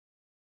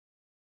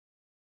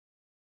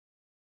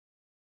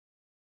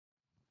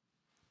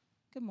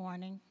Good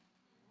morning.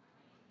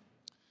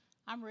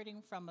 I'm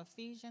reading from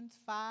Ephesians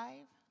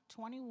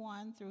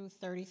 5:21 through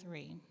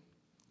 33.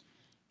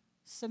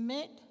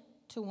 Submit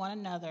to one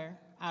another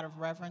out of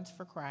reverence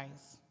for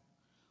Christ.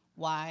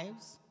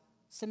 Wives,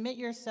 submit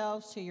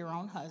yourselves to your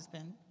own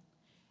husband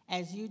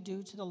as you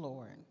do to the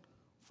Lord.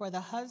 For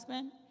the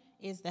husband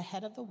is the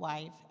head of the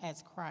wife,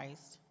 as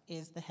Christ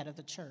is the head of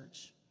the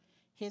church,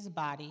 his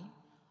body,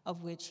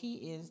 of which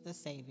he is the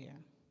Savior.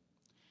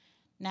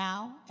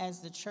 Now, as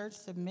the church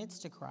submits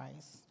to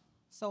Christ,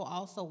 so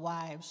also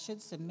wives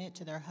should submit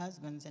to their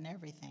husbands in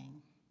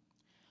everything.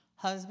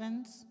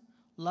 Husbands,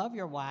 love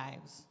your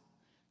wives,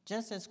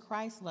 just as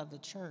Christ loved the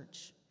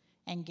church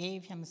and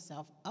gave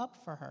himself up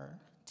for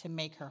her to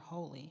make her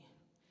holy,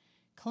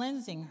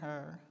 cleansing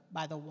her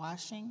by the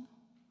washing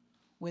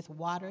with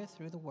water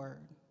through the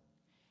word,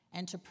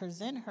 and to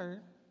present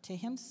her to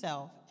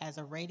himself as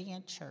a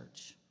radiant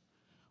church,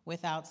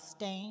 without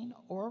stain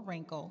or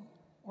wrinkle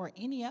or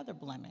any other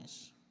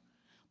blemish,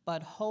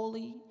 but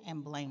holy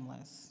and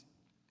blameless.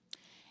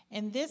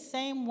 In this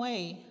same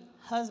way,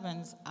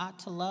 husbands ought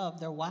to love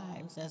their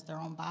wives as their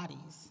own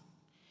bodies.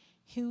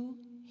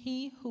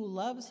 He who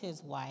loves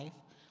his wife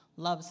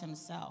loves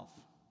himself.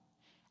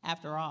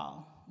 After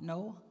all,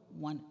 no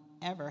one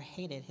ever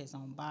hated his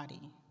own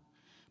body,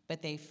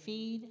 but they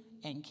feed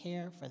and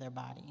care for their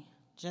body,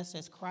 just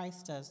as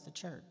Christ does the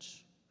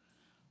church.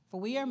 For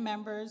we are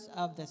members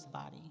of this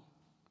body.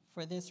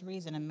 For this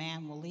reason, a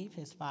man will leave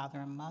his father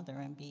and mother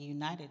and be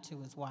united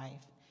to his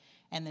wife,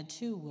 and the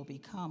two will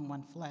become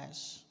one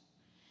flesh.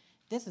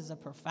 This is a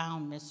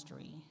profound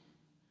mystery,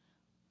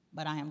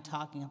 but I am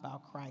talking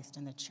about Christ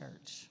and the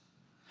church.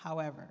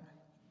 However,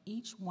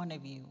 each one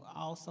of you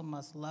also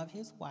must love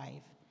his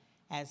wife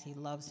as he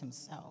loves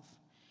himself,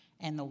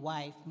 and the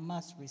wife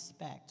must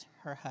respect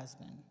her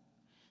husband.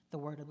 The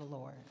word of the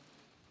Lord.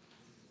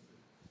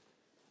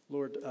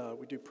 Lord,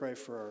 we do pray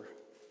for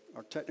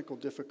our technical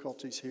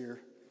difficulties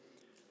here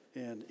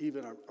and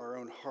even our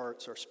own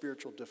hearts, our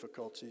spiritual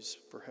difficulties,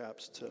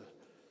 perhaps to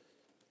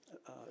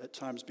at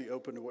times be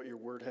open to what your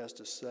word has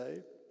to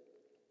say,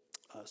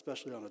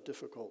 especially on a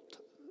difficult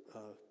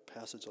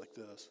passage like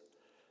this.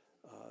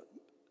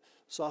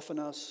 Soften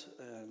us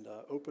and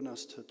open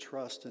us to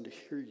trust and to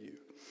hear you.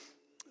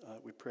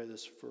 We pray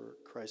this for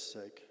Christ's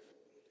sake.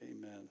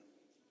 Amen.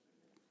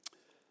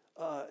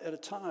 At a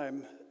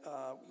time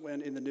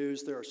when in the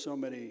news there are so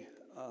many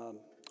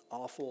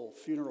awful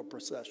funeral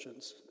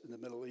processions in the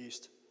Middle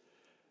East,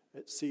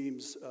 it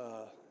seems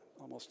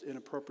almost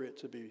inappropriate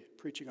to be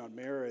preaching on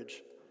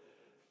marriage.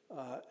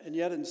 And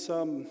yet in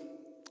some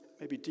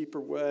maybe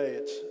deeper way,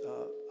 it's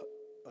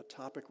a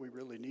topic we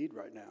really need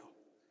right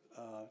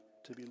now,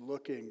 to be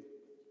looking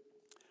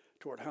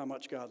toward how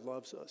much God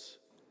loves us.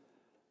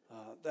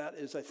 That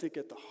is, I think,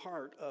 at the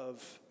heart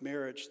of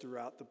marriage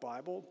throughout the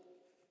Bible,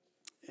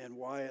 and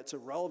why it's a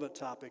relevant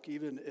topic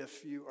even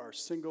if you are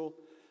single,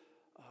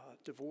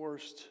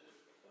 divorced,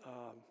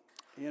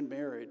 and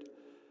married,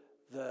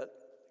 that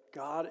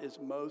God is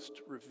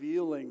most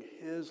revealing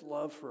his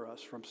love for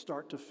us from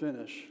start to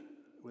finish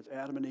with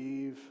Adam and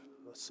Eve,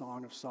 the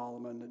Song of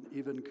Solomon, and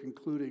even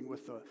concluding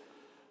with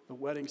the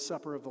wedding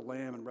supper of the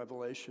Lamb in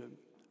Revelation,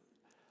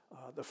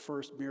 the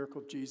first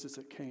miracle of Jesus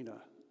at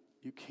Cana.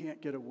 You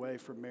can't get away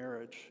from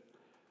marriage,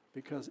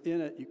 because in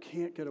it you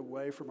can't get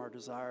away from our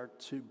desire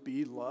to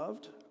be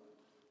loved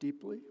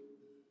deeply,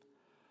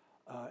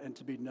 and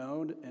to be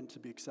known and to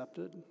be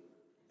accepted,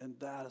 and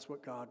that is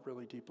what God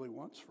really deeply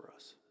wants for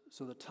us.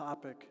 So the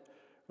topic,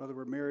 whether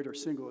we're married or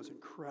single, is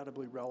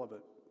incredibly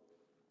relevant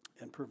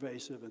and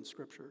pervasive in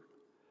Scripture.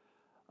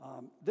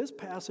 This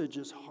passage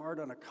is hard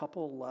on a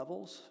couple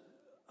levels.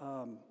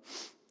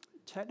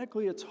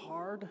 Technically, it's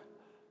hard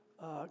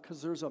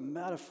because there's a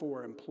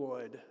metaphor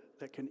employed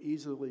that can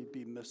easily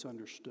be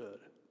misunderstood,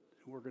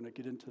 and we're going to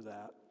get into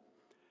that.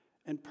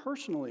 And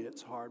personally,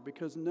 it's hard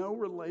because no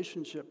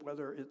relationship,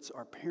 whether it's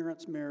our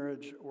parents'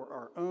 marriage or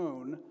our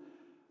own,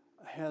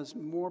 has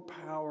more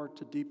power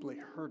to deeply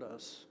hurt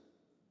us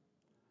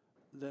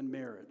than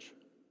marriage.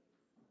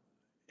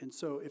 And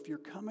so if you're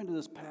coming to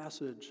this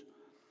passage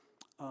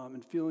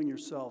and feeling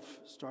yourself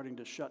starting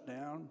to shut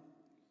down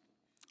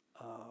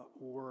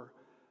or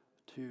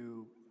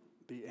to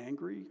be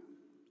angry,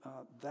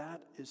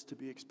 that is to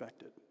be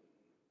expected.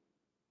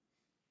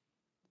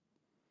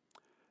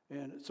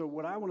 And so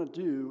what I want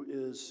to do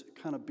is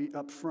kind of be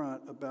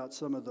upfront about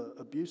some of the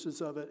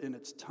abuses of it in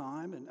its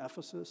time in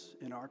Ephesus,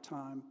 in our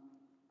time,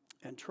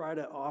 and try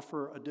to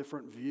offer a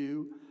different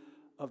view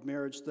of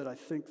marriage that I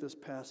think this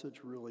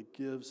passage really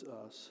gives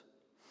us.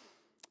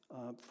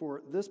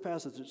 For this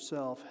passage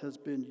itself has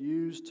been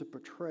used to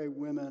portray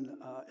women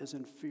as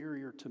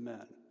inferior to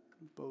men,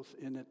 both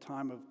in the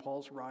time of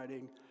Paul's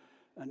writing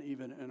and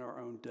even in our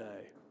own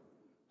day.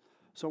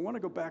 So I want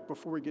to go back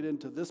before we get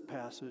into this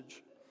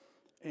passage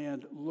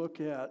and look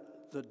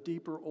at the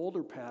deeper,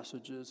 older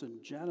passages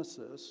in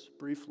Genesis,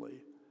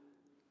 briefly,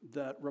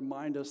 that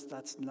remind us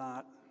that's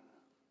not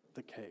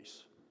the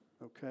case,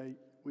 okay?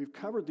 We've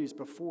covered these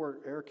before.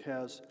 Eric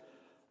has,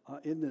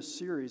 in this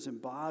series,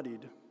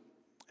 Embodied,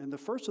 And the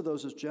first of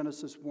those is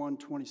Genesis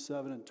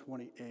 1:27 and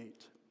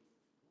 28.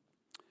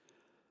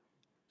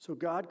 So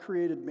God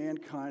created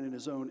mankind in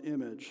his own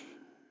image.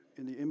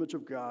 In the image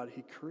of God,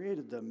 he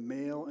created them.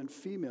 Male and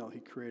female, he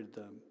created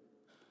them.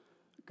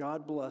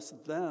 God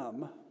blessed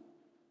them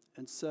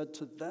and said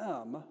to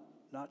them,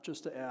 not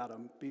just to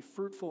Adam, be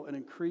fruitful and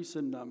increase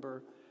in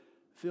number,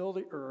 fill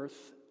the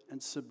earth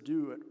and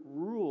subdue it,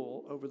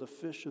 rule over the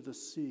fish of the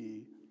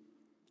sea,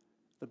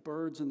 the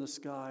birds in the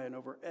sky, and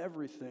over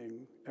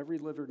everything, every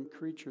living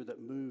creature that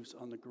moves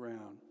on the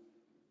ground.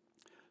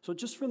 So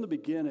just from the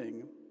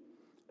beginning,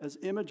 as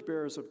image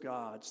bearers of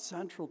God,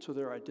 central to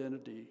their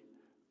identity,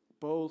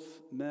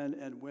 both men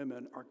and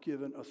women are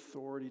given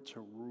authority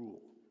to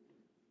rule.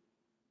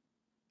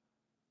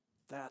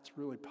 That's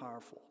really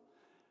powerful.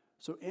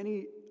 So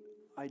any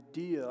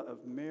idea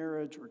of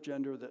marriage or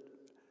gender that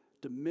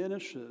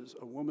diminishes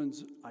a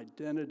woman's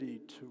identity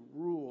to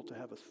rule, to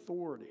have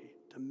authority,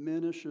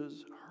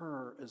 diminishes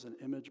her as an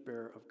image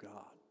bearer of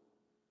God.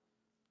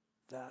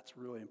 That's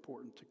really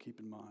important to keep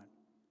in mind.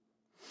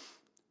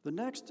 The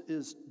next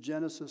is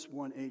Genesis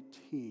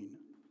 1:18.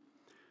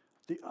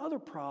 The other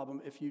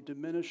problem, if you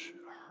diminish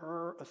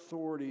her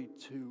authority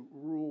to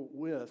rule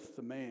with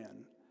the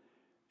man,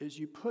 is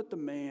you put the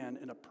man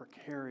in a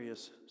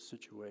precarious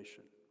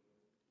situation.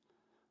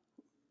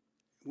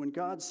 When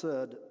God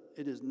said,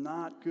 it is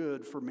not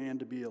good for man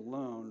to be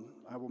alone,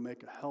 I will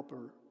make a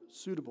helper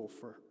suitable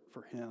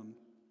for him.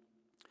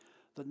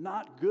 The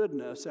not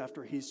goodness,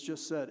 after he's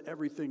just said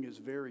everything is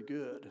very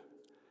good,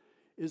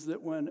 is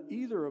that when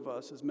either of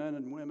us as men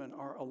and women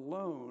are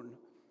alone,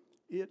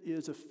 it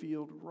is a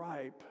field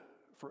ripe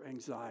for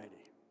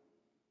anxiety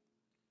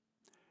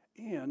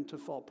and to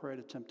fall prey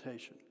to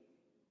temptation.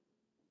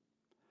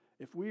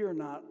 If we are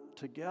not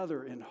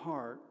together in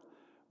heart,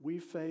 we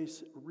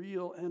face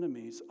real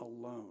enemies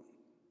alone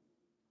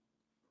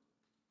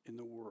in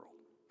the world.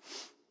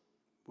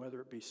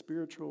 Whether it be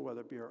spiritual,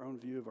 whether it be our own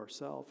view of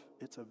ourselves,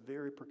 it's a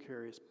very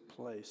precarious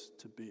place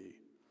to be.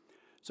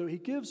 So he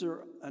gives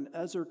her an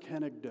ezer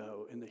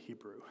kenegdo in the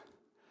Hebrew.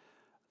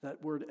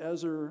 That word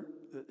ezer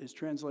that is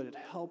translated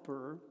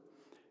helper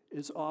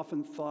is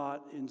often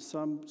thought in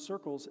some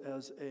circles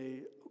as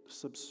a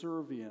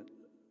subservient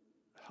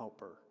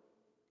helper,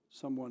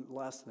 someone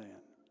less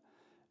than.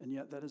 And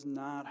yet that is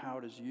not how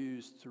it is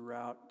used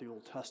throughout the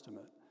Old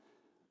Testament.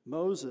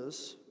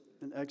 Moses,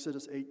 in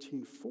Exodus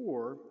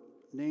 18:4,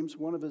 names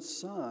one of his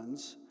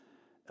sons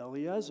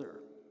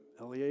Eliezer.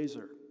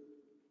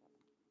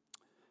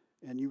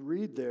 And you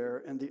read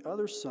there, and the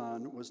other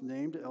son was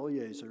named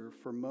Eliezer,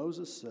 for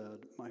Moses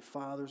said, my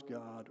father's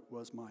God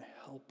was my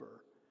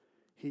helper.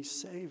 He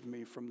saved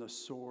me from the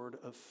sword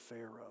of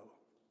Pharaoh.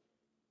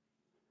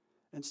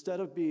 Instead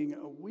of being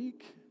a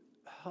weak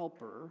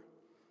helper,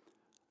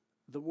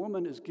 the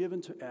woman is given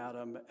to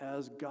Adam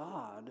as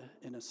God,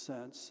 in a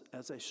sense,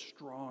 as a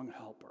strong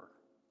helper,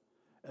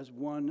 as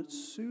one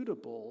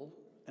suitable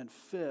and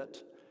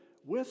fit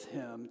with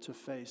him to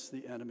face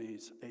the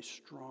enemies, a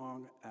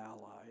strong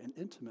ally, an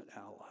intimate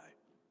ally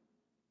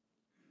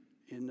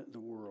in the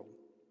world.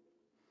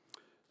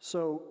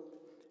 So,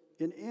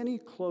 in any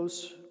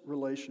close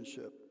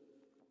relationship,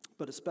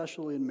 but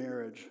especially in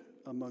marriage,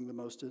 among the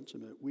most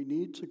intimate, we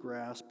need to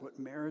grasp what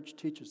marriage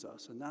teaches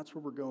us, and that's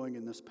where we're going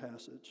in this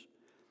passage.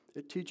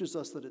 It teaches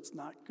us that it's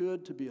not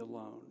good to be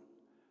alone,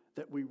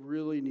 that we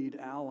really need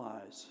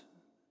allies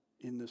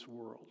in this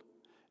world.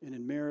 And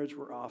in marriage,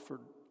 we're offered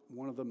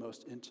one of the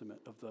most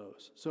intimate of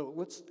those. So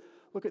let's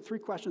look at three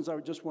questions I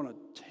would just want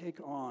to take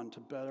on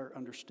to better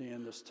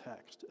understand this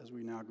text as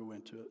we now go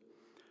into it.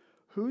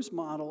 Whose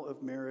model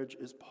of marriage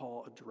is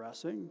Paul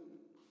addressing?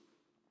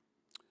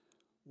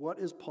 What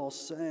is Paul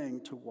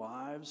saying to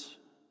wives?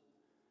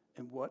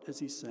 And what is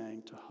he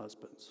saying to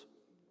husbands?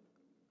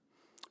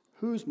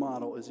 Whose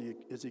model is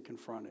he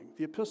confronting?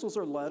 The epistles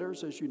are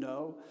letters, as you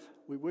know.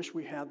 We wish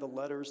we had the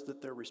letters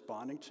that they're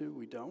responding to.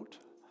 We don't.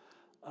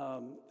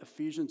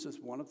 Ephesians is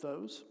one of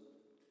those.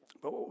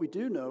 But what we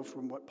do know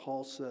from what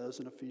Paul says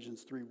in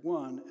Ephesians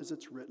 3:1 is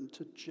it's written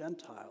to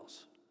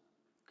Gentiles,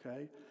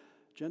 okay?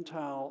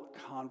 Gentile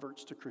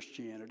converts to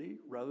Christianity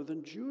rather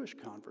than Jewish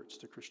converts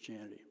to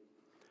Christianity.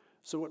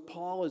 So what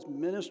Paul is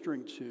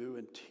ministering to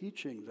and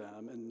teaching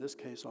them, in this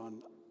case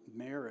on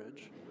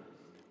marriage,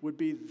 would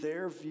be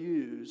their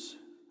views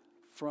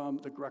from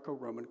the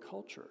Greco-Roman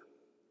culture.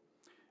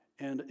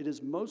 And it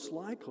is most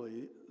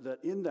likely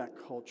that in that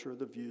culture,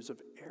 the views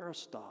of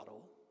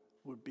Aristotle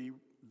would be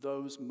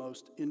those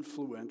most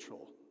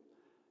influential,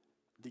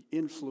 the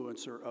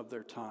influencer of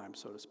their time,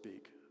 so to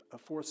speak, a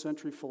 4th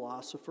century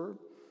philosopher.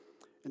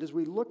 And as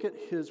we look at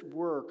his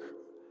work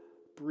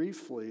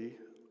briefly,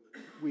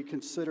 we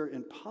consider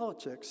in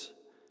politics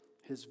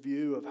his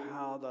view of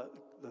how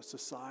the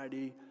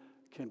society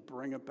can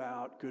bring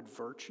about good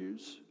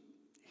virtues.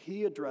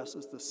 He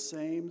addresses the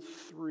same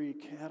three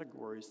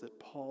categories that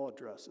Paul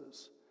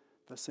addresses,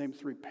 the same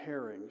three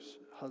pairings: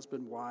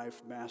 husband,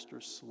 wife, master,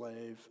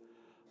 slave,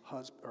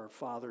 or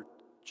father,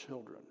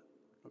 children.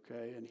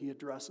 Okay, and he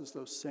addresses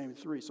those same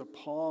three. So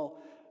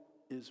Paul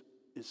is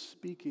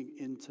speaking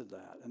into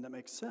that. And that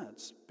makes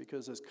sense,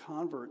 because as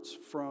converts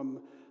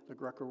from the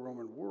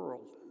Greco-Roman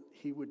world,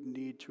 he would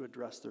need to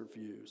address their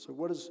view. So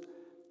what does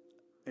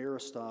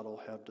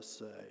Aristotle have to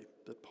say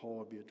that Paul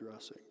would be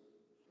addressing?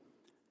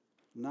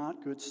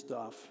 Not good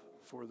stuff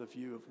for the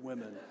view of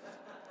women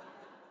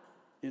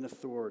in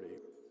authority.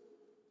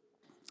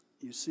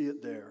 You see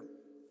it there.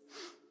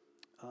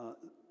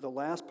 The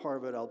last part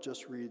of it I'll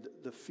just read.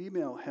 The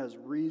female has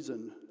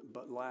reason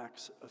but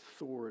lacks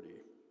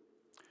authority.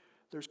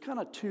 There's kind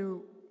of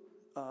two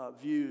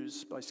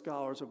views by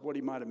scholars of what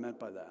he might have meant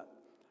by that.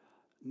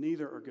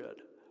 Neither are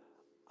good.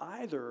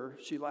 Either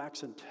she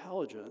lacks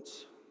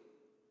intelligence,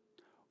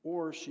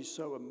 or she's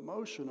so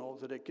emotional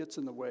that it gets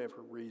in the way of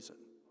her reason.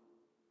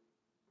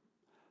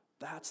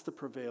 That's the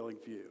prevailing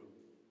view.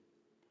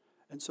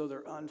 And so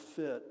they're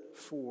unfit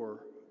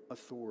for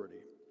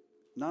authority,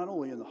 not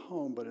only in the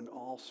home, but in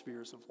all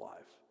spheres of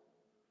life.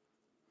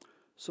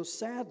 So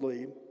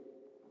sadly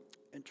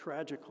and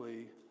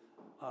tragically,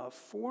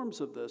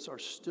 forms of this are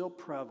still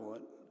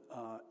prevalent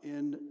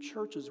in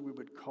churches we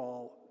would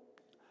call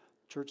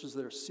churches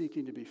that are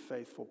seeking to be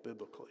faithful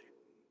biblically.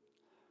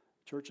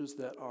 Churches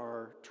that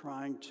are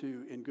trying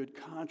to, in good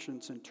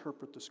conscience,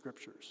 interpret the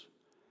scriptures.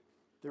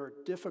 There are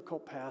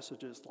difficult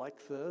passages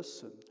like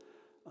this in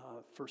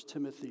 1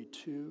 Timothy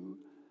 2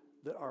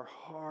 that are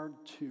hard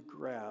to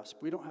grasp.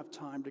 We don't have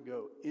time to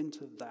go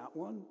into that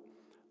one,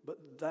 but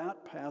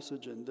that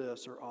passage and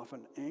this are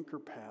often anchor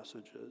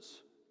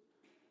passages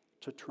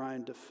to try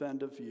and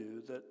defend a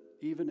view that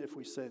even if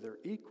we say they're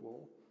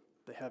equal,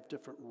 they have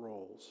different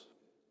roles.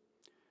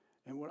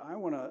 And what I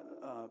want to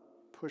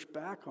push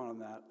back on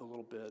that a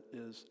little bit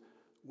is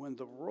when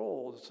the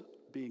roles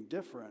being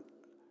different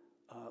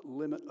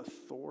limit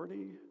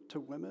authority to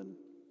women,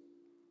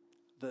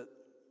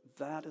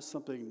 that is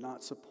something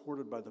not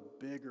supported by the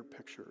bigger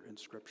picture in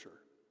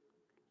Scripture.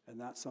 And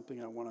that's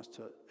something I want us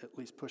to at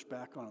least push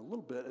back on a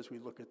little bit as we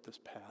look at this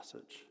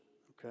passage,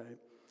 okay?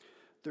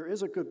 There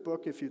is a good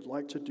book, if you'd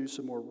like to do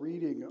some more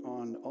reading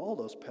on all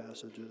those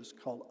passages,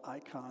 called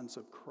Icons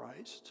of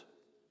Christ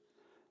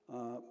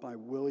by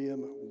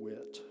William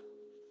Witt.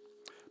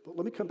 But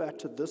let me come back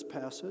to this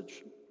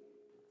passage.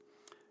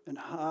 And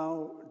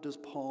how does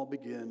Paul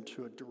begin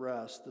to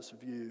address this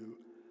view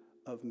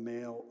of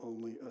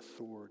male-only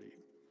authority?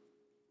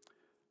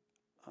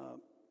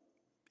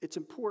 It's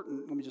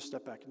important, let me just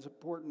step back, it's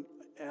important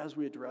as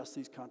we address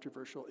these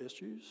controversial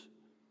issues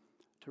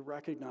to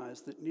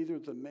recognize that neither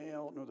the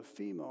male nor the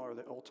female are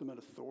the ultimate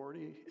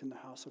authority in the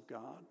house of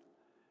God.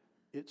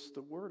 It's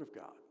the Word of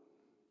God.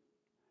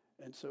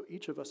 And so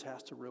each of us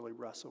has to really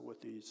wrestle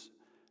with these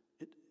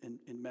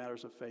in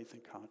matters of faith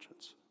and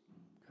conscience.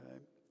 Okay?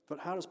 But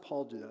how does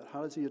Paul do that?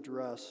 How does he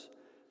address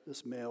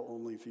this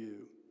male-only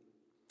view?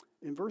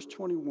 In verse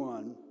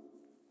 21,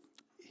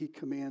 he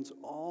commands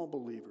all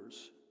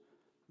believers,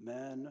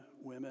 men,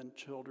 women,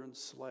 children,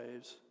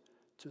 slaves,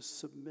 to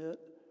submit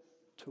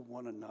to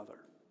one another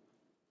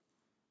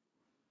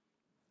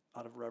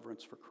out of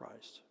reverence for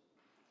Christ.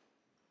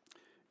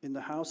 In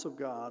the house of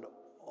God,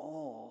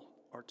 all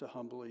are to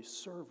humbly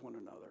serve one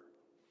another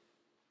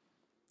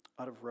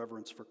out of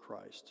reverence for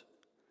Christ.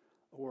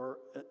 Or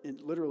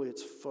literally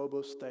it's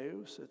phobos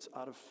theos, it's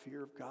out of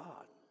fear of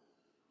God.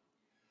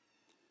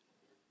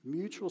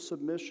 Mutual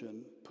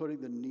submission, putting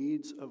the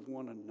needs of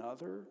one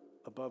another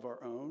above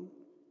our own,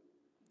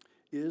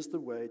 is the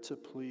way to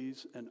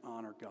please and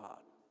honor God.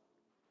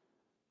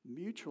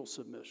 Mutual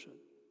submission,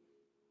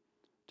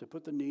 to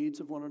put the needs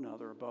of one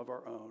another above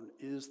our own,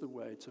 is the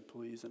way to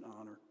please and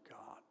honor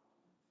God.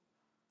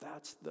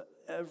 That's the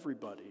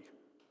everybody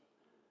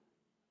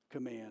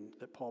command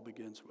that Paul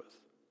begins with.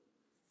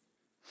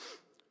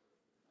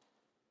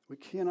 We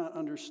cannot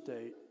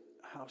understate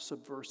how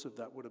subversive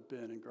that would have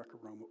been in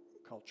Greco-Roman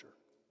culture.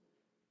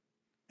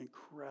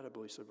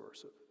 Incredibly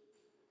subversive.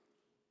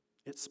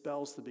 It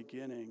spells the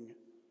beginning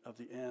of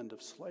the end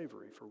of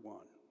slavery, for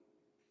one,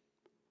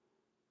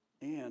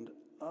 and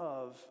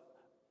of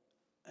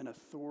an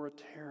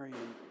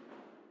authoritarian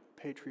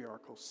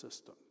patriarchal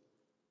system.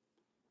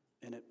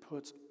 And it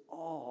puts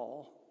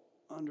all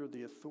under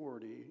the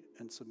authority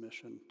and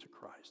submission to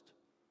Christ.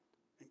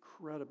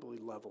 Incredibly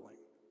leveling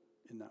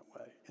in that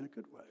way, in a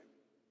good way.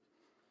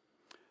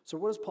 So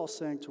what is Paul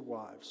saying to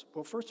wives?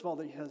 Well, first of all,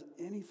 that he has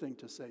anything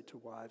to say to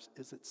wives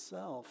is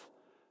itself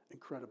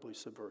incredibly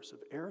subversive.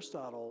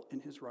 Aristotle, in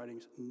his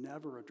writings,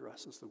 never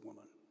addresses the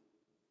woman.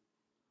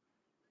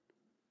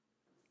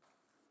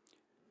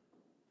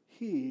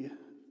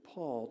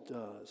 Paul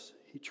does.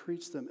 He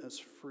treats them as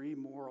free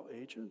moral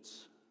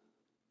agents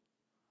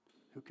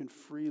who can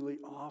freely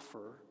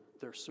offer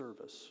their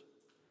service.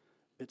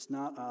 It's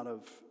not out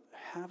of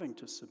having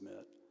to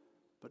submit,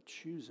 but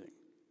choosing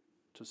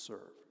to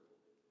serve.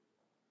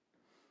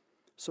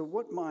 So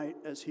what might,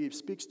 as he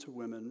speaks to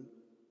women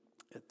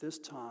at this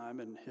time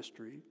in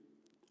history,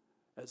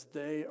 as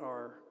they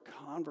are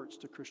converts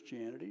to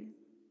Christianity,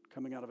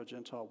 coming out of a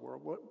Gentile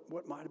world,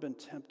 what might have been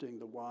tempting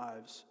the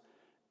wives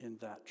in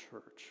that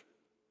church?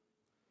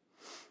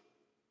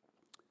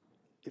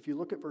 If you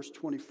look at verse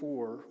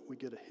 24, we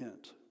get a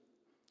hint.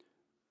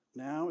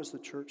 Now, as the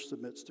church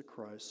submits to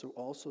Christ, so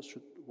also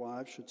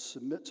wives should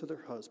submit to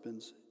their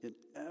husbands in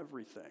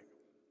everything.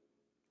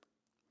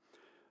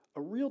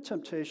 A real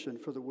temptation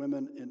for the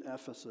women in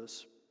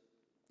Ephesus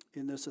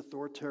in this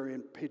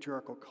authoritarian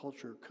patriarchal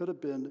culture could have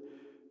been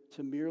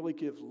to merely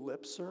give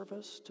lip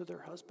service to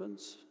their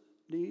husbands'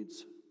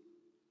 needs,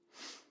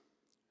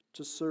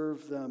 to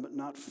serve them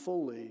not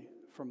fully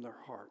from their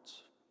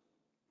hearts.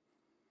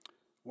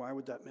 Why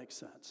would that make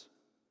sense?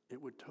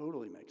 It would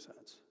totally make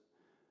sense.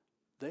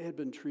 They had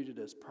been treated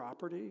as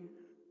property,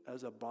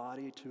 as a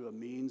body to a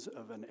means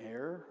of an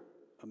heir,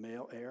 a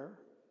male heir.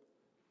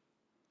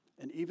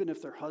 And even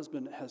if their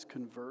husband has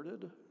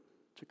converted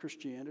to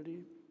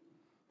Christianity,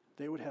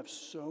 they would have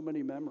so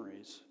many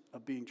memories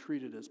of being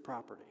treated as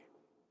property.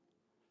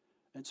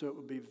 And so it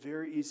would be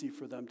very easy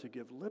for them to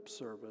give lip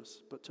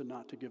service, but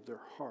not to give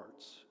their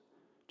hearts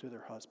to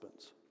their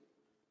husbands.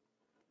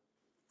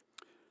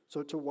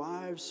 So to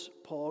wives,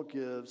 Paul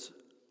gives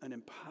an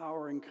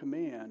empowering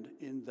command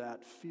in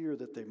that fear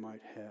that they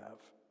might have,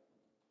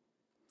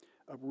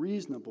 a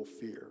reasonable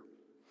fear.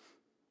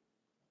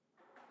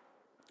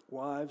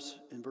 Wives,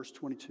 in verse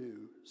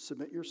 22,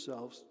 submit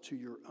yourselves to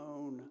your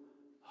own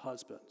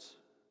husbands.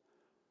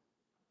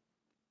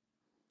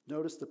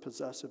 Notice the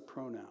possessive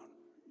pronoun,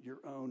 your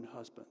own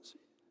husbands.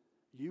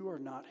 You are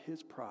not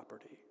his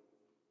property.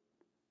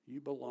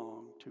 You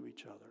belong to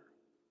each other.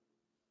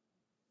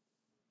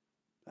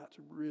 That's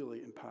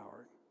really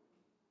empowering.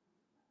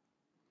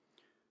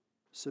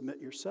 Submit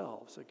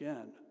yourselves.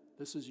 Again,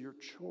 this is your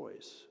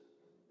choice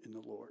in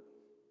the Lord.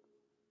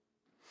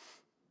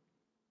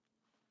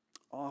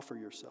 Offer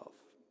yourself.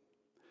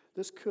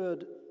 This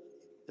could,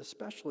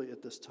 especially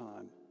at this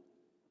time,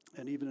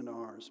 and even in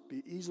ours,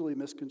 be easily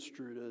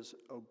misconstrued as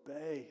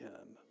obey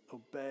him,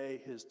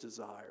 obey his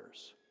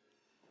desires.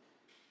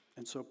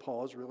 And so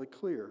Paul is really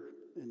clear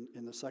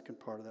in the second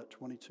part of that,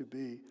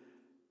 22b,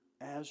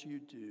 as you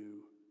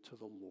do to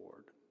the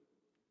Lord.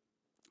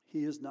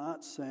 He is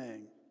not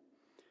saying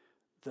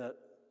that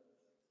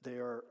they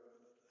are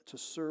to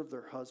serve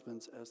their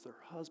husbands as their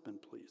husband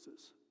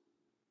pleases,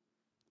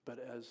 but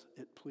as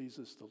it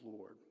pleases the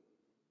Lord.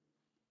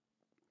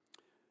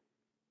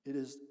 It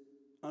is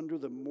under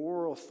the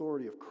moral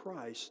authority of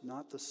Christ,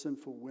 not the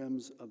sinful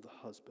whims of the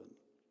husband.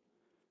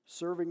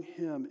 Serving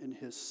him in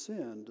his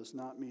sin does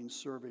not mean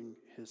serving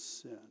his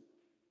sin.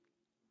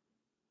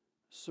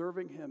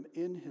 Serving him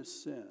in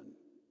his sin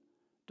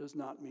does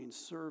not mean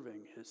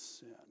serving his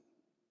sin.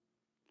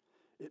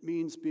 It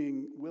means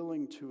being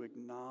willing to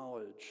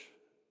acknowledge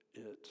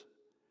it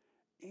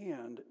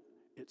and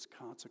its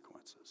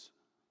consequences.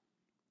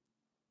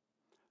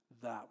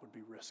 That would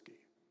be risky.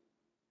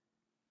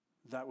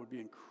 That would be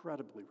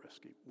incredibly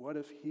risky. What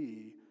if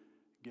he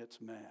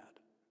gets mad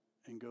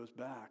and goes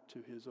back to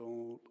his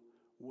old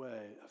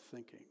way of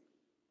thinking?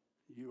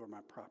 You are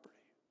my property.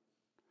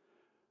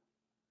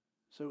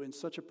 So in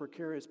such a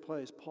precarious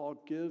place,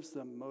 Paul gives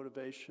them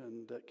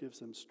motivation that gives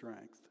them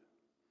strength.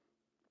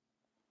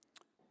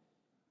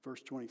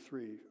 Verse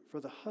 23, for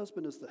the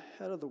husband is the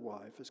head of the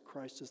wife, as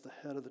Christ is the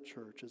head of the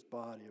church, his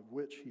body, of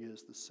which he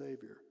is the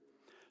Savior.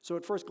 So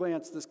at first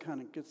glance, this kind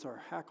of gets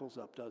our hackles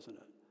up, doesn't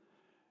it?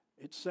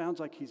 It sounds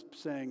like he's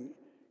saying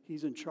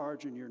he's in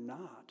charge and you're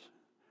not.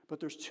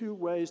 But there's two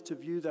ways to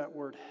view that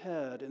word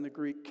head in the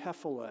Greek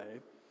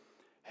kephale.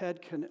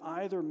 Head can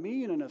either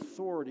mean an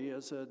authority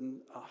as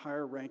in a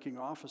higher ranking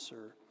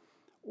officer,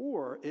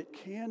 or it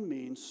can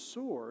mean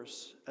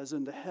source as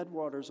in the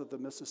headwaters of the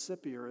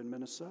Mississippi or in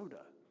Minnesota.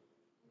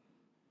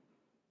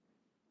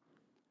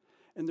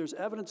 And there's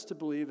evidence to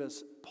believe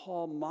as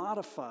Paul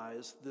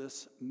modifies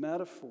this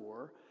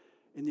metaphor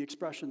in the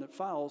expression that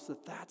follows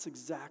that that's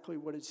exactly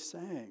what he's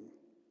saying.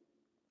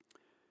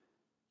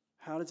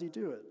 How does he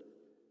do it?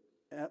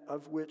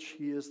 Of which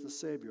he is the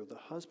Savior. The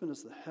husband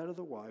is the head of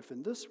the wife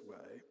in this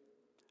way,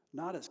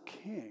 not as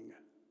king,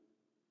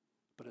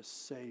 but as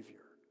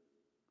Savior.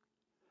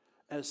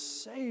 As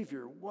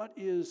Savior, what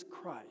is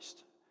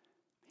Christ?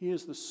 He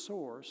is the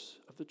source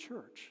of the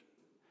church.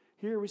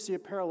 Here we see a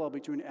parallel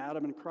between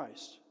Adam and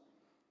Christ.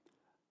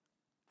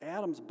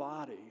 Adam's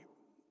body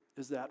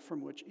is that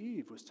from which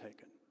Eve was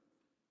taken.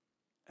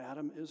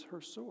 Adam is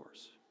her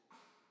source.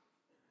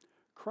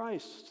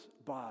 Christ's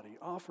body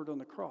offered on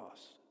the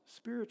cross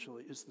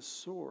spiritually is the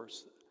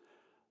source,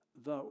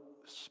 the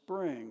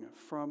spring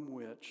from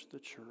which the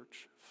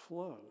church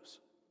flows.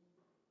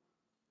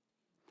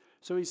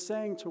 So he's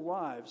saying to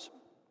wives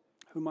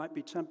who might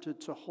be tempted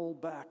to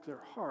hold back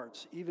their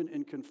hearts, even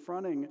in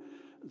confronting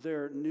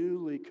their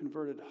newly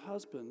converted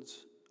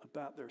husbands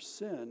about their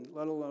sin,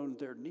 let alone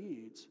their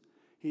needs,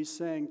 he's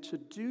saying to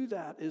do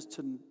that is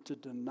to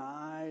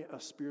deny a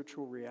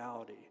spiritual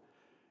reality,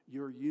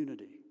 your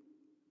unity.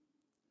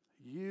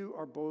 You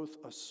are both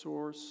a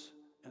source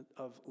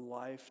of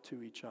life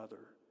to each other.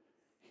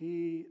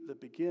 He, the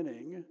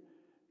beginning,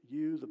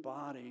 you, the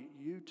body,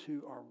 you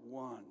two are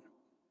one.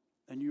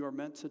 And you are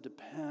meant to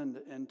depend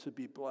and to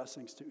be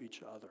blessings to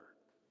each other.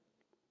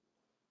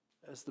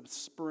 As the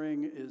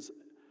spring is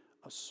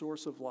a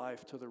source of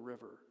life to the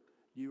river,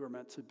 you are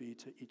meant to be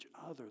to each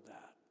other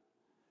that.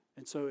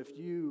 And so if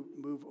you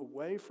move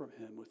away from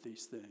him with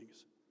these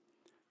things,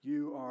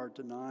 you are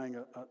denying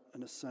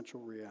an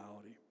essential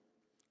reality.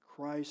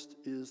 Christ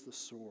is the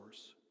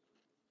source.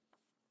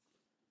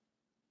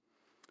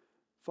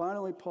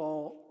 Finally,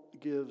 Paul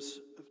gives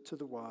to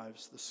the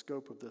wives the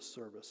scope of this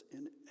service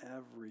in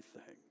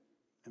everything.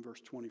 In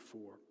verse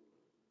 24,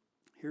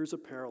 here's a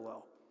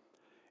parallel.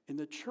 In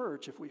the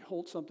church, if we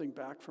hold something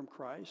back from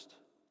Christ,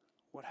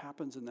 what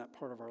happens in that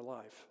part of our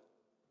life?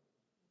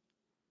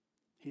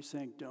 He's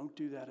saying, don't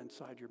do that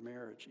inside your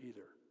marriage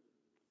either.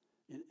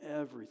 In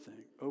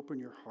everything, open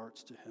your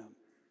hearts to him.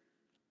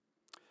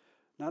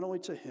 Not only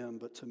to him,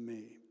 but to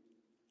me.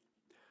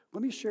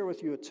 Let me share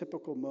with you a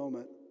typical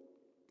moment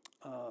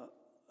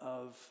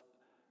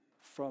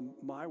from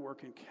my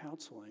work in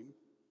counseling.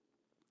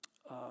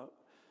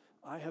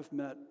 I have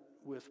met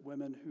with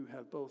women who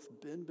have both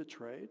been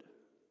betrayed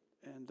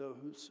and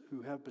those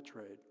who have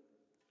betrayed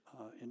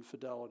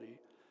infidelity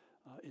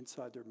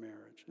inside their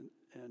marriage.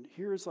 And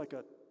here's like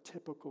a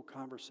typical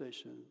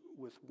conversation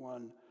with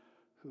one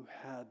who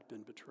had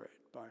been betrayed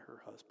by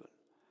her husband.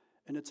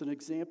 And it's an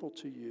example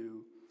to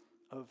you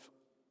of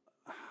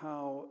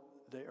how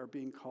they are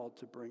being called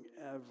to bring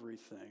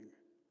everything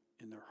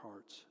in their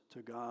hearts to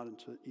God and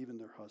to even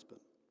their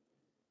husband.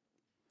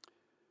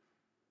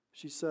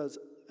 She says,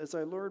 as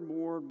I learn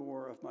more and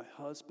more of my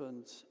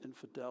husband's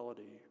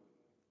infidelity,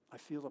 I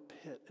feel a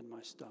pit in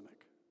my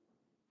stomach.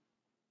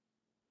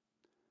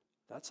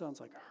 That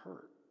sounds like a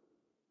hurt,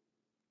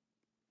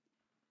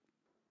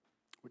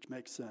 which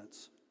makes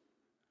sense.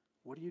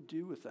 What do you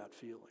do with that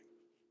feeling?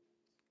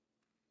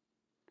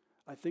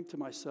 I think to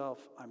myself,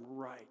 I'm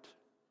right.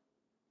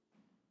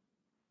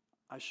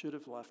 I should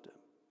have left him.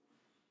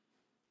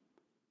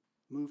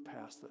 Move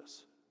past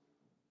this.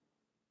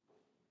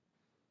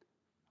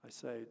 I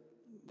say,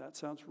 that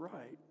sounds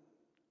right.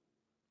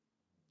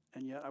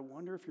 And yet I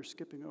wonder if you're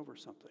skipping over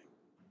something.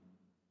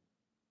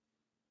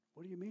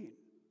 What do you mean?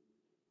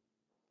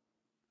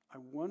 I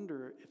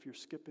wonder if you're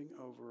skipping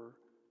over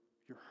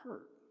your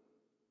hurt.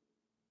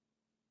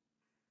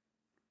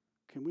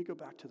 Can we go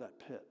back to that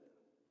pit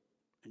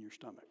in your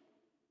stomach?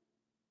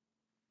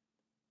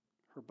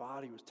 Her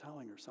body was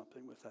telling her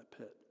something with that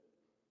pit,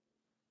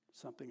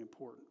 something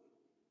important.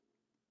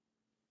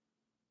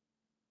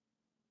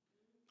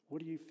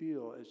 What do you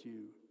feel as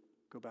you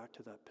go back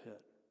to that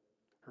pit?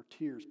 Her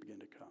tears begin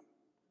to come.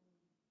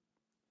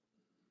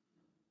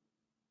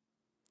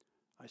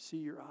 I see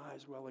your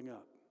eyes welling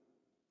up.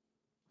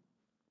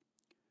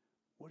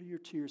 What do your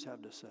tears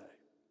have to say?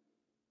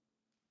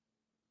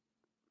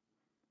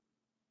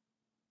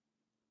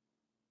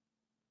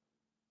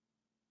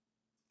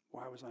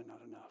 Why was I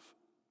not enough?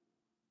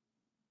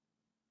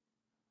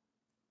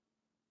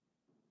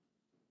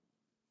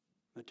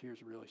 The tears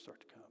really start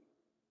to come.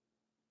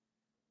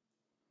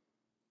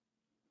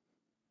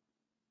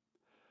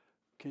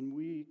 Can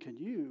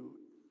you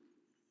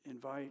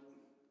invite,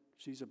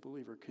 she's a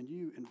believer, can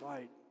you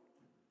invite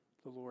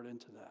the Lord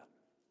into that?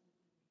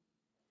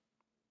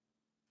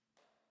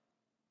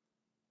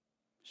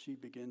 She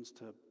begins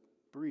to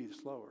breathe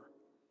slower.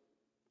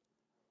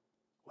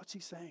 What's he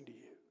saying to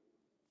you?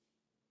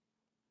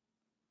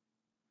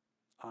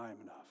 I am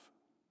enough.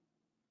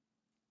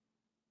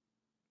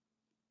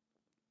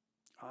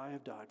 I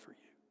have died for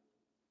you.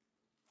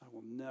 I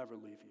will never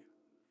leave you.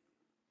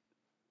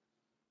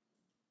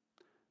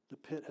 The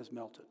pit has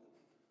melted.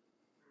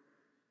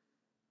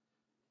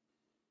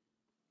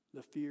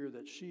 The fear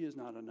that she is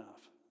not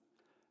enough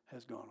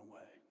has gone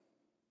away.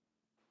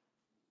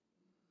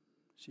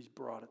 She's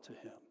brought it to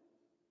him.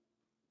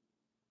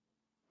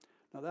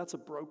 Now that's a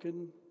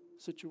broken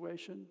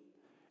situation.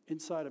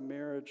 Inside a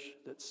marriage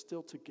that's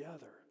still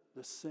together,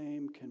 the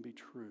same can be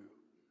true.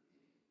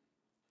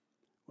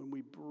 When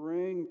we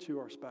bring to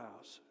our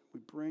spouse,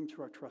 we bring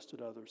to our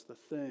trusted others the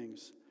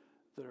things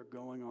that are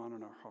going on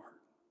in our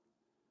heart,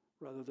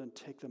 rather than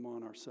take them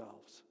on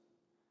ourselves.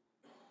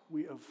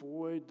 We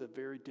avoid the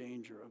very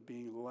danger of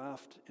being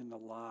left in the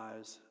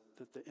lies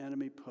that the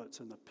enemy puts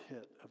in the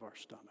pit of our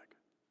stomach,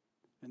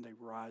 and they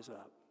rise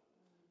up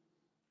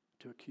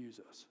to accuse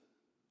us.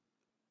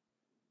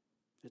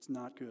 It's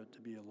not good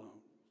to be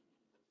alone.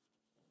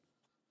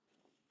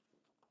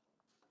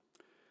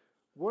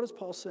 What is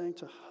Paul saying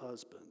to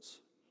husbands?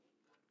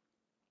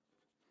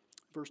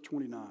 Verse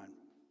 29.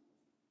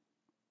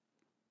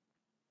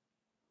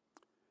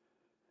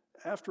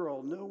 After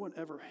all, no one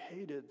ever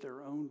hated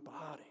their own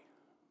body.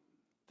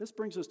 This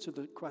brings us to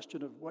the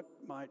question of what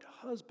might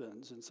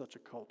husbands in such a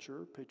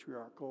culture,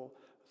 patriarchal,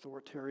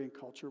 authoritarian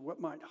culture, what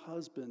might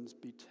husbands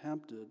be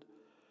tempted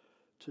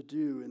to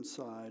do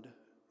inside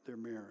their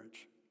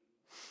marriage?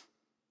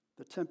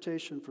 The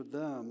temptation for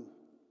them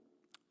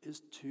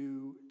is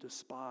to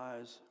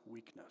despise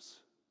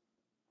weakness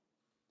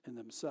in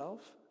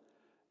themselves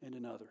and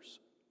in others.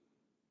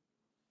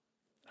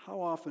 How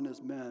often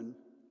as men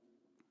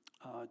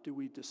do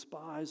we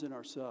despise in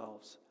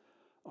ourselves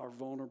our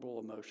vulnerable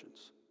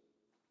emotions?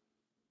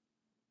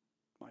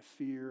 My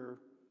fear,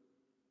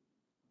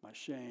 my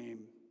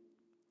shame,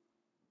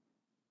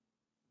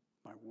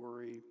 my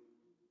worry,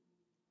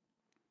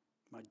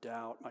 my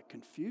doubt, my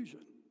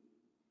confusion.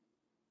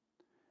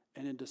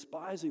 And in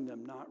despising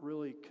them, not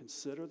really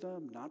consider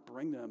them, not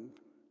bring them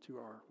to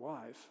our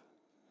wife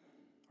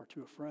or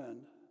to a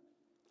friend,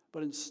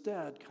 but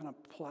instead kind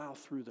of plow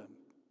through them,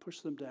 push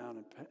them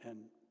down, and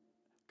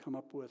come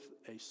up with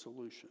a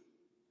solution.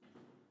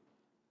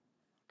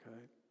 Okay?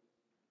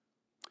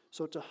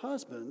 So to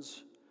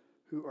husbands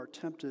who are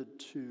tempted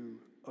to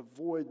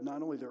avoid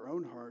not only their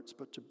own hearts,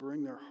 but to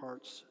bring their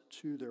hearts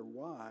to their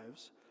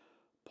wives,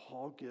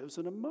 Paul gives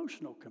an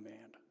emotional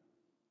command.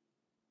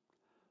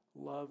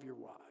 Love your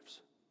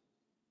wives.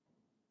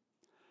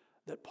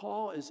 That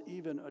Paul is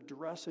even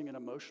addressing an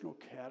emotional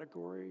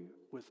category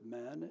with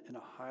men in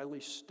a highly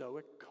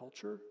stoic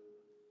culture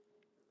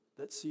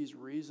that sees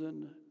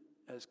reason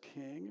as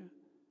king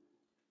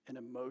and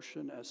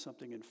emotion as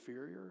something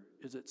inferior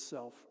is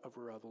itself a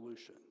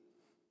revolution.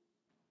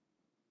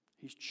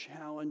 He's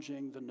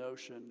challenging the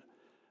notion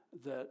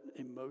that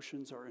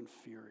emotions are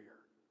inferior.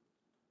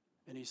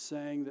 And he's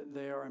saying that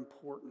they are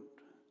important.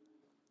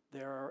 They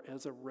are,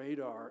 as a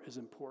radar, is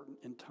important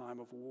in time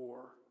of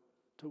war,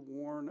 to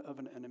warn of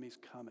an enemy's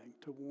coming,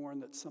 to warn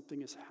that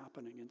something is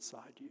happening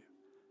inside you.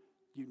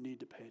 You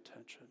need to pay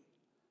attention.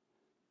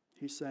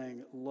 He's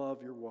saying,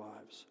 love your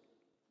wives.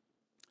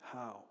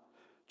 How?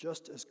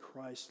 Just as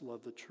Christ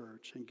loved the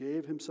church and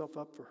gave himself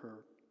up for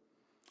her.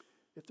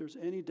 If there's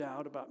any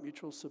doubt about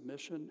mutual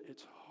submission,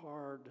 it's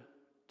hard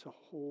to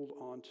hold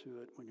on to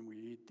it when we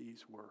read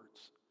these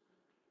words.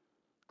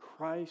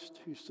 Christ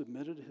who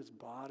submitted his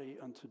body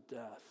unto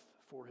death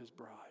for his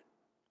bride.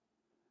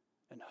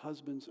 And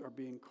husbands are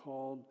being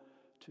called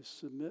to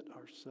submit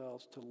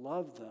ourselves, to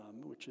love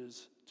them, which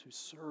is to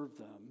serve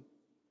them,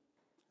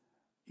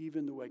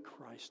 even the way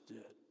Christ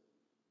did.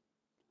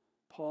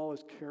 Paul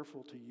is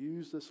careful to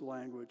use this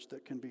language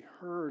that can be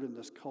heard in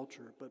this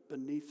culture, but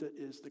beneath it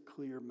is the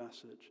clear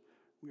message.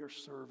 We are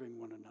serving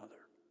one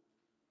another.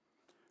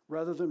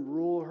 Rather than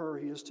rule her,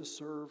 he is to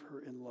serve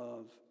her in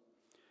love,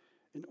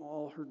 in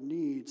all her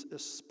needs,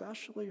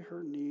 especially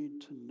her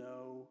need to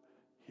know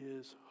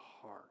his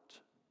heart.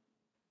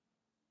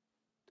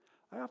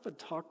 I often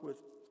talk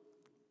with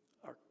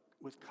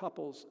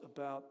couples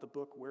about the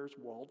book Where's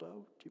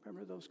Waldo? Do you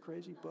remember those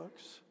crazy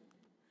books?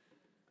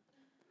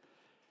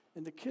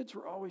 And the kids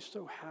were always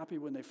so happy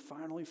when they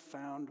finally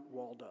found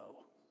Waldo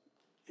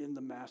in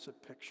the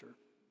massive picture.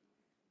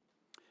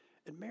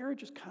 And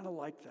marriage is kind of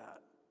like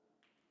that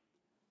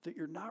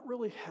you're not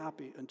really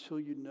happy until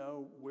you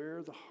know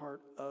where the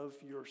heart of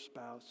your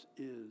spouse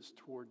is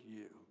toward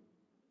you.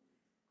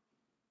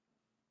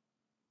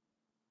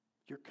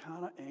 You're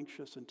kind of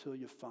anxious until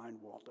you find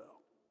Waldo.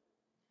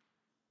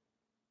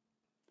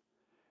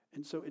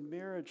 And so in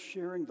marriage,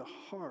 sharing the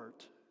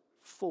heart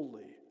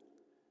fully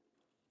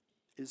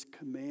is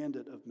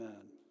commanded of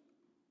men.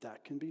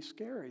 That can be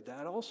scary.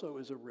 That also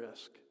is a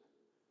risk.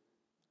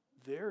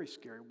 Very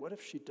scary. What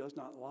if she does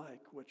not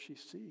like what she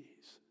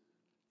sees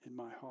in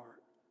my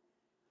heart?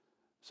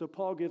 So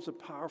Paul gives a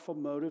powerful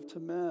motive to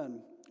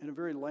men in a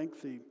very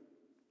lengthy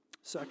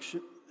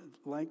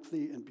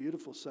and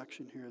beautiful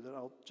section here that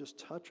I'll just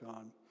touch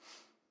on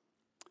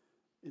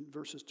in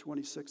verses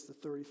 26 to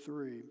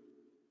 33.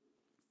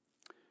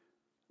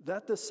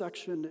 That this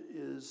section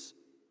is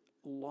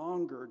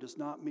longer does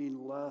not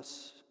mean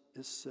less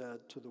is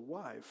said to the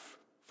wife,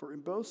 for in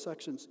both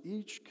sections,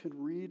 each can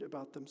read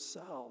about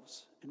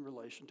themselves in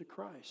relation to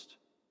Christ.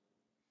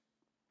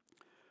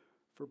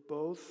 For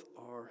both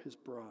are his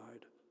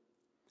bride.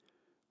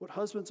 What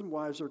husbands and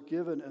wives are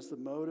given as the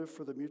motive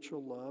for the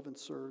mutual love and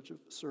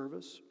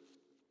service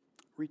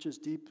reaches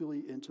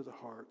deeply into the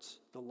hearts,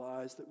 the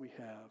lives that we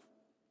have.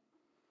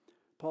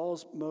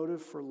 Paul's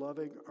motive for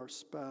loving our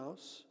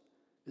spouse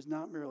is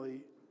not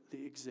merely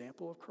the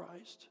example of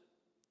Christ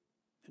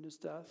in his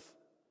death,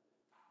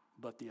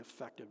 but the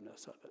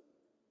effectiveness of it.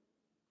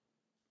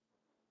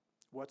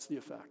 What's the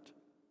effect?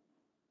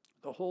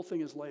 The whole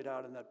thing is laid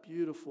out in that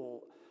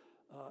beautiful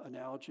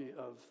analogy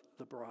of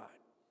the bride.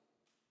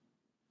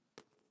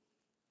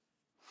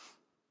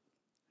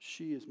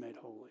 She is made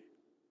holy.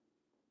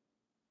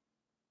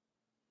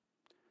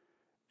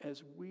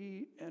 As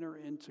we enter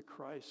into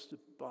Christ's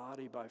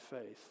body by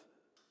faith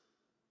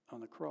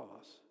on the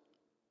cross,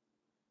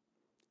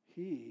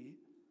 he,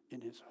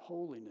 in his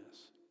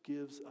holiness,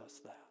 gives us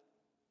that.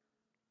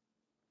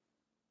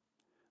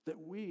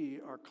 That we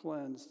are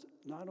cleansed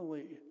not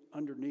only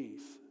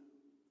underneath,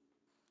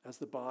 as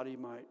the bride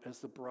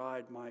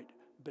might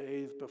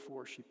bathe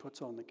before she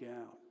puts on the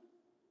gown,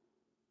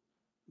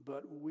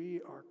 but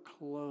we are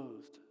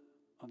clothed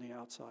on the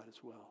outside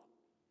as well.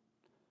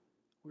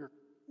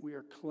 We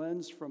are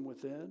cleansed from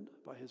within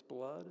by his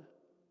blood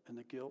and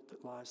the guilt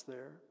that lies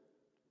there,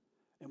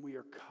 and we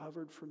are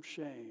covered from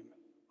shame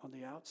on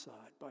the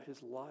outside by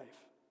his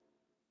life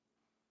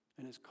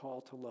and his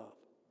call to love.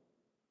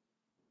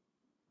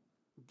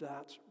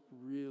 That's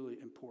really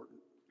important.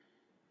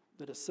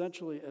 That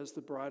essentially, as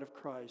the bride of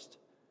Christ,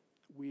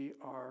 we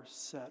are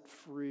set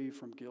free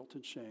from guilt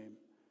and shame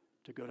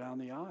to go down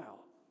the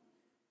aisle,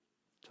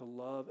 to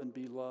love and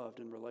be loved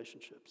in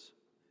relationships.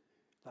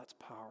 That's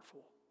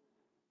powerful.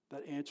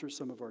 that answers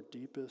some of our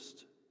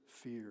deepest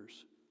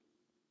fears.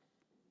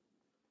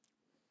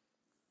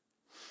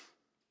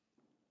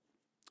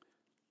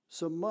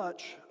 So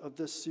much of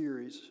this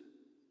series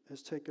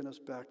has taken us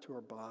back to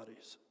our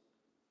bodies.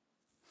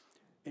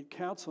 In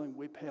counseling,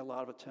 we pay a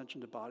lot of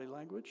attention to body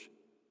language.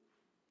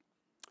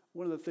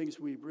 One of the things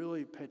we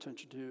really pay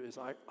attention to is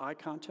eye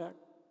contact.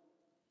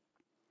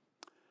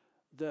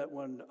 That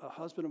when a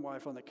husband and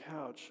wife on the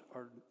couch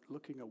are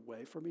looking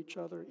away from each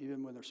other,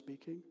 even when they're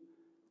speaking,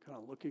 kind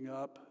of looking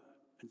up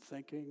and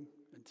thinking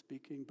and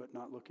speaking, but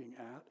not looking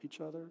at each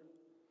other,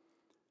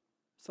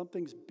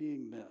 something's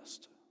being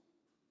missed.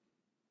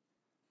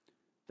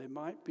 They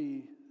might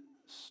be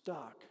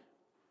stuck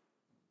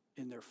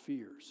in their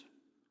fears,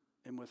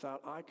 and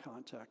without eye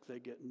contact, they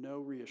get no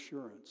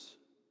reassurance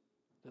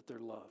that they're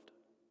loved.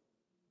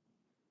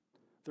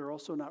 They're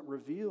also not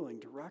revealing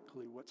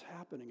directly what's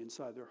happening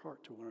inside their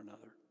heart to one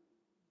another.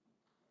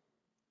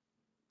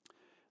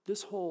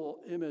 This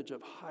whole image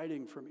of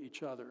hiding from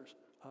each other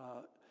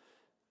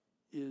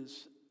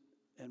is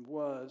and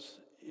was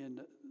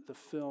in the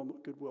film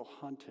Good Will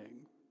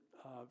Hunting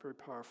very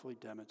powerfully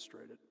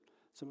demonstrated.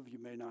 Some of you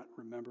may not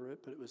remember it,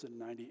 but it was in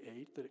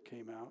 '98 that it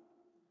came out.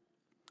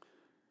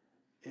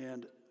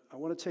 And I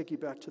want to take you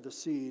back to the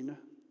scene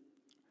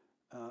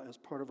as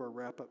part of our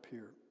wrap-up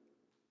here.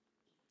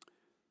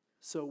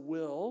 So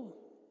Will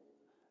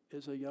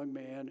is a young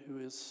man who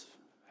has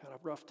had a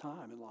rough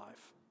time in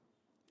life.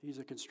 He's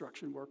a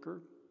construction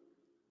worker,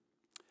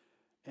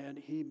 and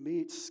he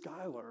meets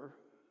Skylar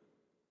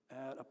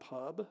at a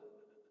pub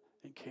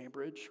in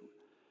Cambridge.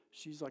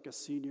 She's like a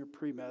senior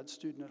pre-med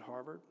student at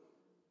Harvard.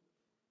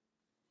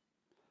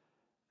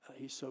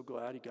 He's so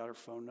glad he got her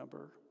phone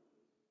number.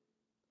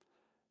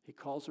 He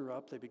calls her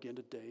up, they begin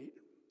to date,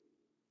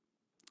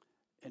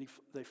 and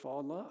they fall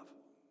in love.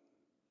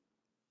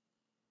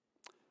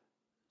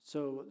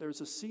 So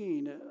there's a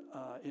scene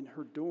in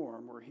her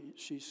dorm where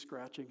she's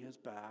scratching his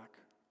back,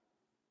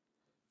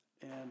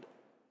 and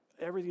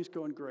everything's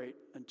going great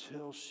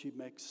until she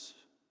makes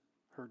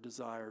her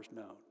desires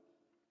known,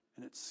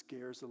 and it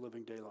scares the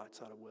living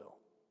daylights out of Will.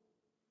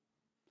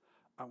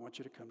 I want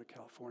you to come to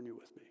California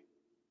with me.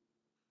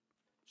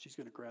 She's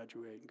going to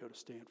graduate and go to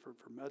Stanford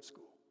for med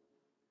school.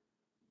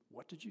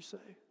 What did you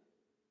say?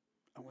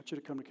 I want you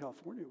to come to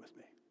California with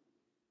me.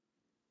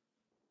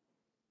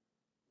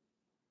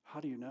 How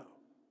do you know?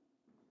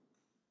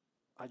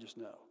 I just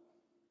know.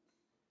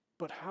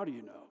 But how do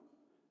you know?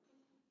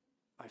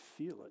 I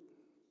feel it.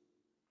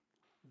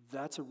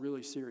 That's a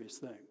really serious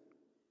thing.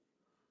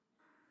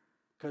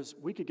 Because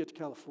we could get to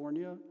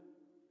California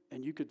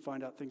and you could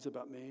find out things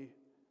about me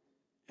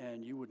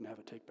and you wouldn't have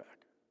a take back.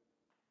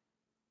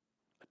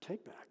 A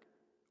take back?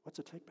 What's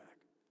a take back?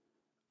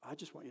 I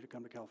just want you to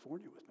come to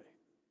California with me.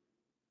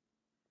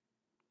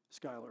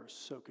 Skylar is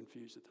so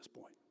confused at this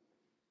point.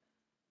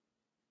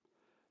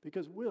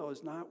 Because Will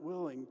is not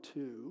willing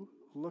to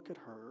look at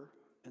her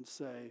and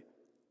say,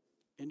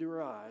 into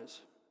her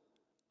eyes,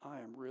 I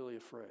am really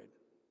afraid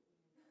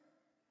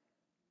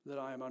that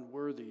I am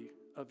unworthy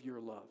of your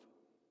love.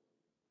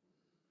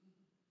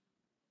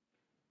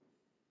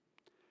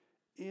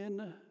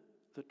 In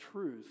the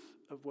truth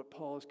of what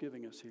Paul is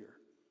giving us here,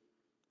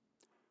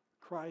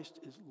 Christ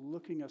is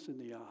looking us in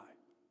the eye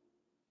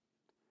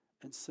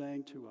and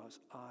saying to us,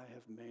 I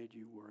have made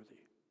you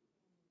worthy.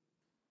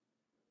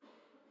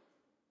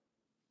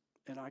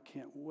 And I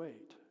can't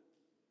wait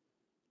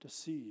to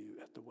see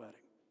you at the wedding,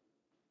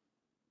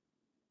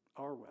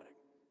 our wedding.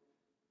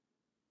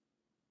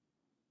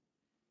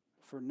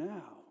 For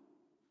now,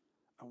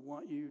 I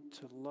want you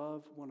to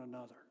love one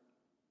another,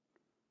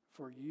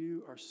 for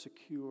you are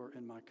secure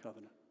in my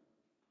covenant.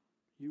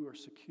 You are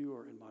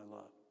secure in my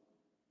love.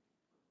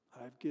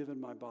 I have given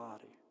my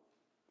body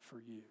for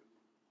you.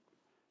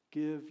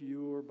 Give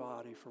your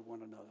body for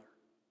one another,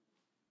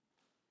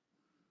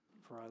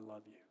 for I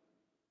love you.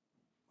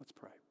 Let's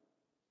pray.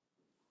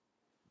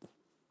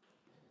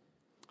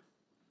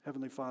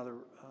 Heavenly Father,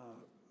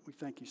 we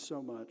thank you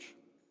so much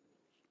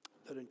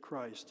that in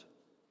Christ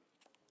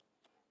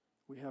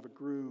we have a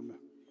groom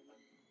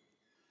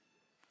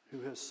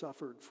who has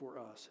suffered for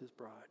us, his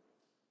bride.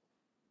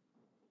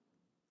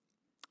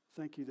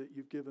 Thank you that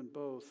you've given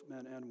both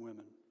men and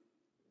women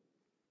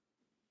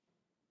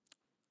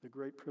the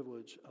great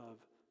privilege of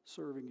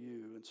serving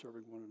you and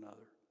serving one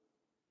another.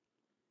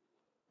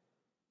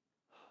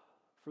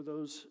 For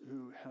those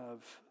who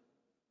have,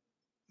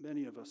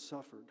 many of us,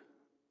 suffered,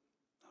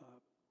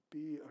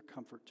 be a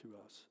comfort to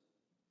us,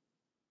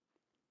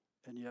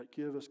 and yet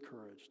give us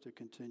courage to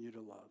continue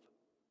to love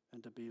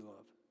and to be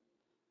loved.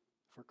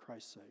 For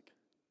Christ's sake,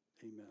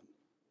 amen.